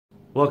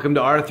Welcome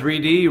to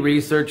R3D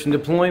Research and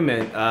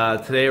Deployment.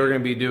 Today we're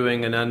going to be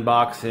doing an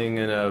unboxing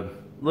and a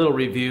little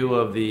review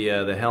of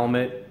the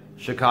helmet,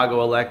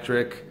 Chicago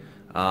Electric,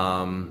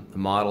 the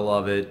model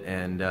of it,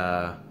 and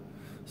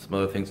some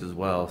other things as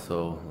well.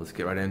 So let's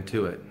get right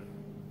into it.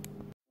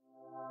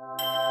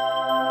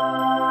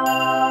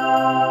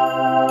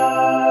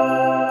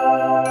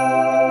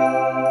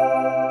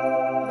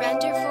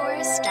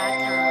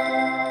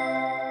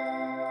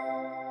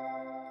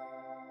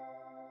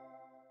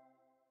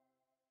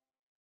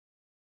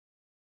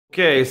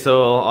 Okay,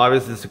 so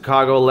obviously the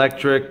Chicago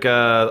Electric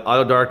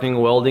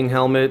auto-darkening welding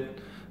helmet.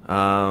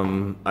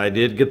 I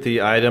did get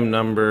the item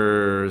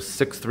number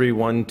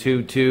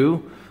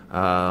 63122.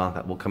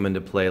 That will come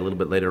into play a little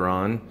bit later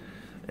on.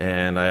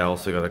 And I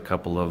also got a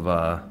couple of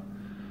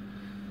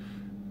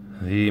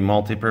the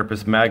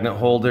multi-purpose magnet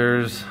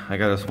holders. I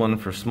got this one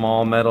for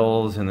small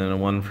metals and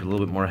then one for a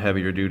little bit more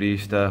heavier duty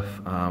stuff.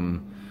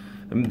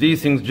 And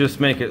these things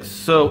just make it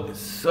so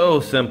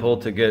simple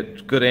to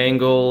get good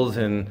angles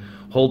and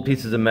hold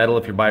pieces of metal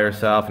if you're by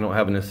yourself and don't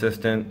have an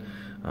assistant.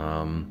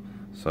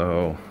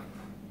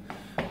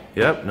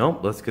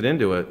 Let's get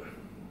into it.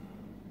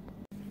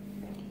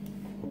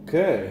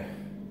 Okay,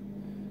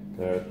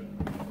 got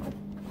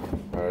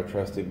our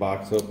trusty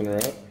box opener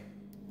up.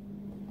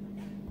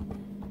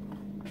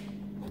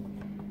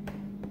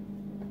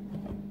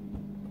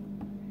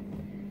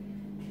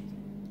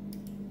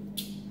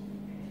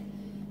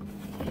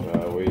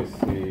 We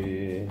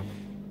see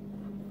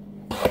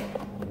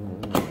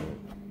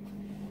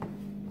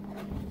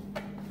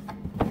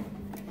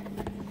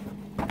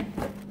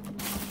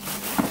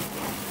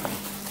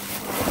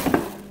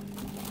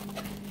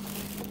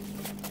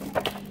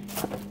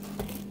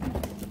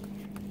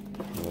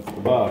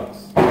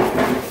box.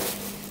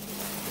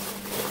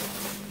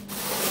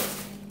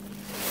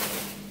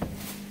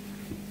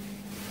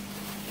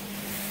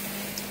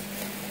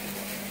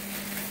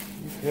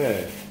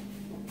 Okay.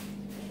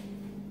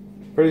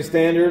 Pretty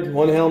standard,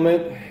 one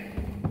helmet,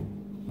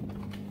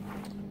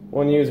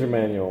 one user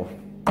manual.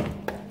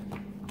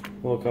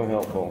 Will come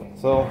helpful.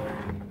 So,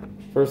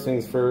 first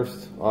things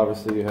first,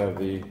 obviously you have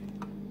the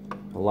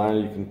liner.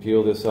 You can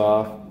peel this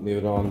off, leave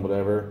it on,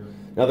 whatever.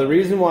 Now the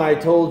reason why I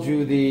told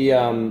you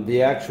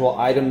the actual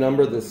item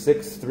number, the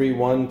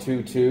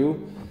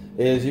 63122,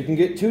 is you can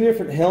get two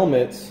different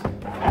helmets. You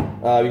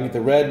can get the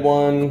red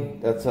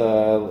one, that's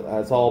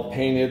all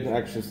painted.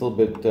 Actually, it's a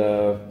little bit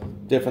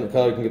different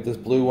color. You can get this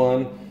blue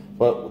one.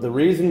 But the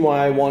reason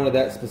why I wanted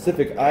that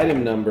specific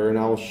item number, and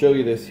I will show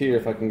you this here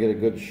if I can get a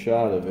good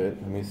shot of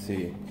it. Let me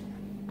see.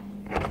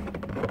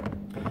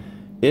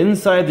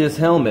 Inside this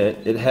helmet,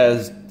 it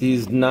has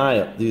these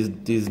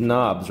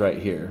knobs right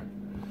here.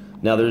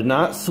 Now they're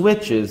not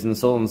switches, and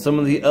so in some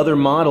of the other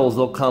models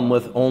they'll come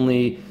with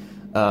only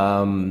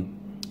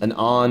an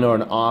on or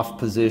an off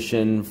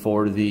position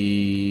for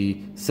the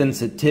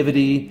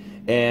sensitivity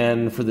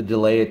and for the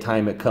delay of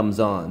time it comes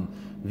on.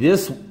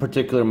 This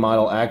particular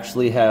model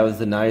actually has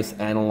the nice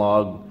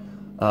analog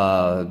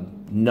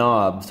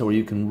knobs where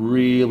you can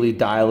really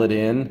dial it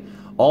in.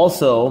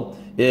 Also,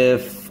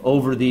 if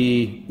over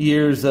the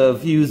years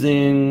of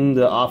using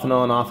the off and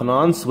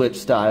on switch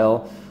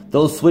style,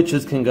 those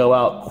switches can go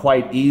out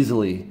quite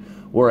easily,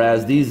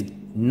 whereas these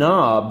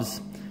knobs,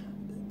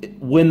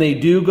 when they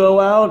do go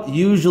out,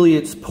 usually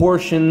it's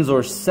portions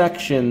or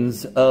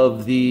sections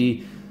of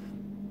the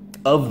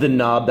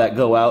knob that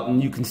go out,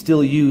 and you can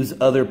still use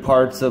other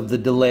parts of the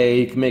delay.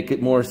 You can make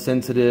it more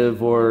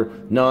sensitive or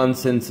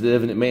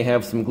non-sensitive, and it may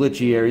have some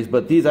glitchy areas,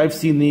 but I've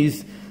seen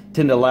these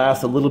tend to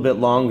last a little bit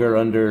longer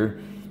under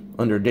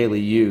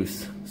daily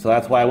use. So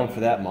that's why I went for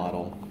that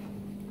model.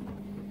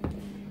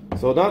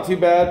 So not too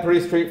bad,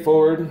 pretty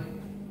straightforward.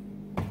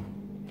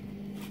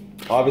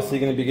 Obviously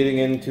going to be getting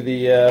into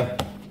the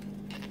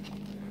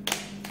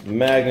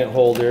magnet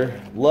holder.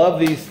 Love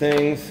these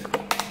things.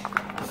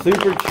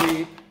 Super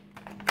cheap.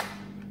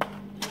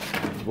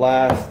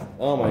 Last,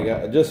 oh my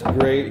god, just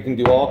great. You can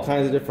do all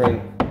kinds of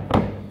different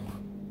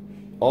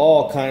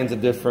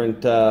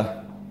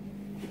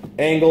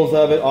angles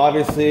of it.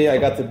 Obviously, I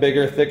got the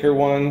bigger, thicker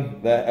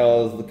one that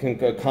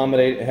can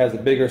accommodate. It has a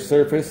bigger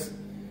surface.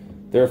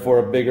 Therefore,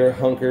 a bigger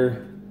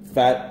hunker,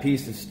 fat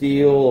piece of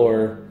steel,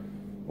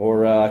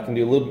 or I can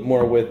do a little bit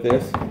more with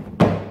this.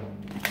 A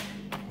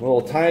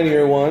little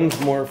tinier ones,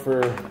 more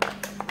for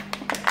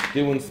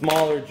doing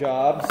smaller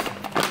jobs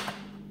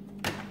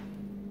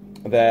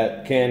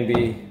that can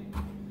be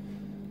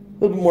a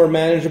little bit more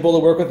manageable to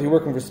work with. You're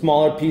working for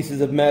smaller pieces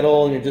of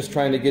metal and you're just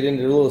trying to get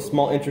into little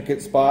small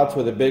intricate spots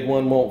where the big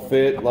one won't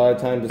fit. A lot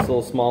of times this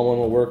little small one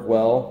will work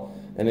well.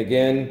 And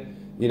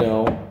again, you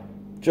know,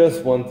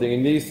 just one thing,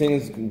 and these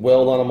things can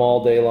weld on them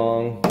all day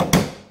long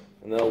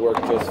and they'll work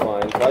just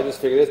fine. So I just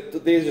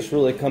figured these just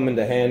really come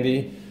into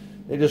handy.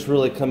 They just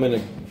really come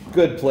into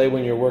good play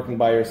when you're working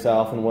by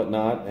yourself and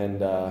whatnot.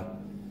 And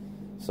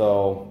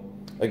so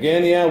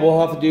again, yeah, we'll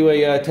have to do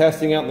a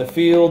testing out in the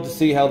field to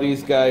see how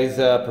these guys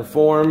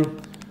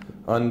perform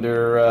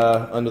under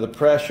the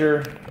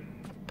pressure.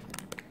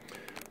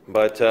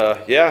 But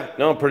yeah,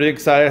 no, pretty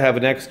excited. I have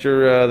an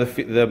extra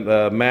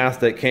the mask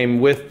that came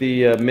with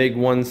the MiG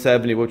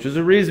 170, which is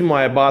the reason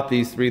why I bought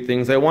these three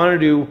things. I wanted to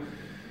do,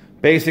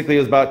 basically it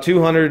was about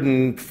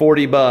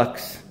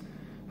 $240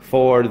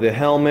 for the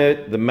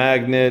helmet, the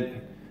magnet,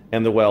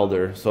 and the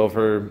welder. So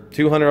for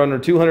under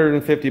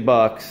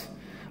 $250,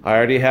 I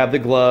already have the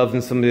gloves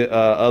and some of the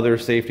other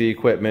safety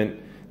equipment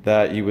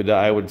that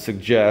I would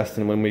suggest.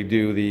 And when we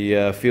do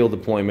the field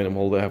deployment,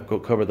 we'll have to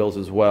cover those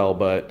as well.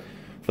 But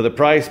for the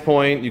price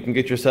point, you can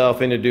get yourself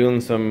into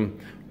doing some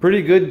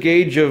pretty good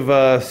gauge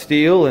of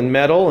steel and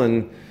metal,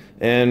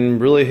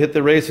 and really hit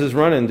the races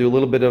running. Do a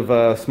little bit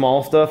of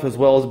small stuff as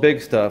well as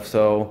big stuff.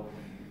 So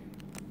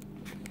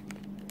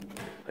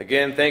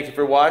again, thank you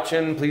for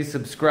watching. Please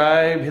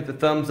subscribe, hit the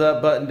thumbs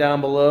up button down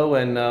below,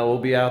 and we'll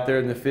be out there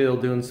in the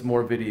field doing some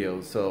more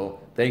videos. So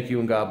thank you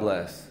and God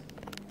bless.